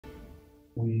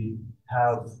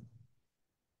have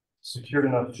secured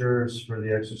enough jurors for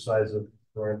the exercise of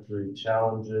peremptory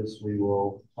challenges. We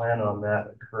will plan on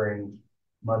that occurring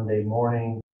Monday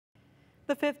morning.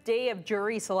 The fifth day of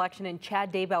jury selection in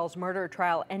Chad Daybell's murder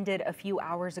trial ended a few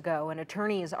hours ago, and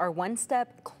attorneys are one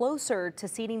step closer to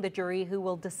seating the jury who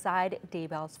will decide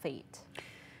Daybell's fate.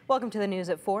 Welcome to the news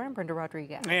at 4. I'm Brenda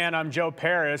Rodriguez. And I'm Joe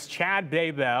Paris. Chad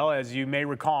Daybell, as you may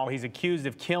recall, he's accused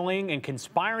of killing and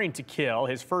conspiring to kill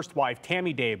his first wife,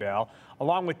 Tammy Daybell,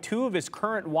 along with two of his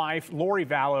current wife, Lori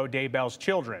Vallow Daybell's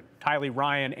children, Tylee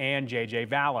Ryan and JJ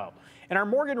Vallow. And our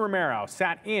Morgan Romero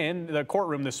sat in the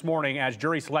courtroom this morning as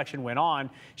jury selection went on.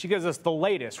 She gives us the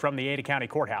latest from the Ada County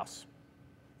Courthouse.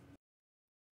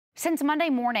 Since Monday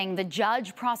morning, the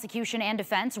judge, prosecution, and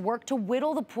defense worked to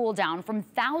whittle the pool down from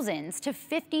thousands to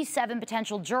 57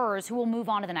 potential jurors who will move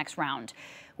on to the next round.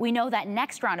 We know that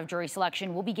next round of jury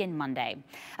selection will begin Monday.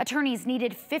 Attorneys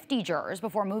needed 50 jurors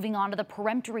before moving on to the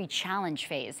peremptory challenge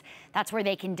phase. That's where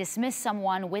they can dismiss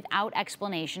someone without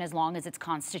explanation as long as it's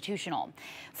constitutional.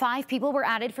 5 people were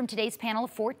added from today's panel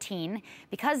of 14.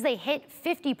 Because they hit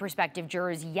 50 prospective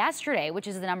jurors yesterday, which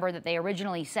is the number that they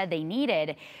originally said they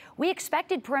needed, we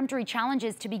expected peremptory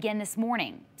challenges to begin this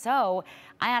morning. So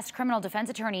I asked criminal defense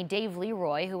attorney Dave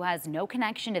Leroy, who has no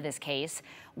connection to this case,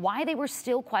 why they were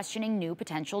still questioning new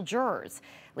potential jurors.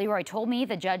 Leroy told me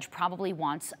the judge probably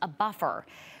wants a buffer.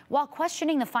 While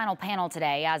questioning the final panel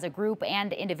today as a group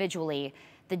and individually,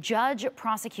 the judge,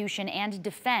 prosecution, and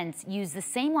defense used the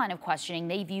same line of questioning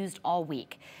they've used all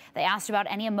week. They asked about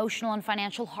any emotional and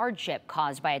financial hardship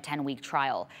caused by a 10-week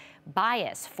trial,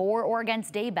 bias for or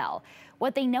against Daybell,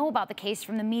 what they know about the case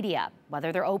from the media,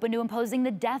 whether they're open to imposing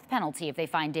the death penalty if they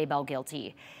find Daybell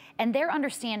guilty, and their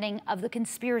understanding of the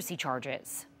conspiracy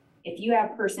charges. If you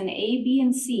have person A, B,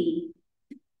 and C,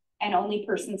 and only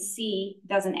person C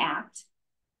doesn't act,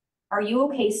 are you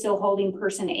okay still holding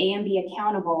person A and B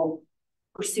accountable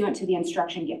pursuant to the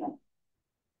instruction given?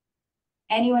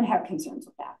 Anyone have concerns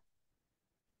with that?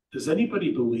 Does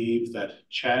anybody believe that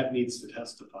Chad needs to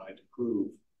testify to prove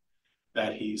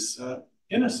that he's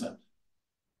innocent?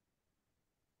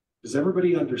 Does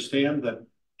everybody understand that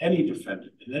any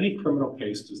defendant in any criminal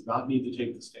case does not need to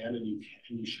take the stand, and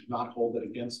you should not hold it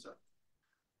against him?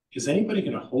 Is anybody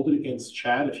going to hold it against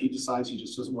Chad if he decides he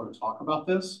just doesn't want to talk about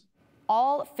this?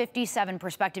 All 57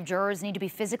 prospective jurors need to be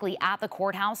physically at the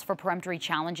courthouse for peremptory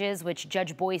challenges, which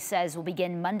Judge Boyce says will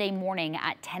begin Monday morning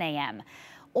at 10 a.m.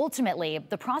 Ultimately,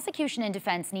 the prosecution and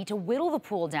defense need to whittle the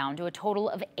pool down to a total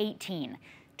of 18,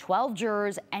 12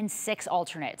 jurors and 6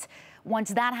 alternates.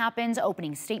 Once that happens,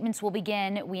 opening statements will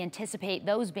begin. We anticipate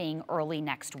those being early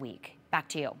next week. Back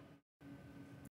to you.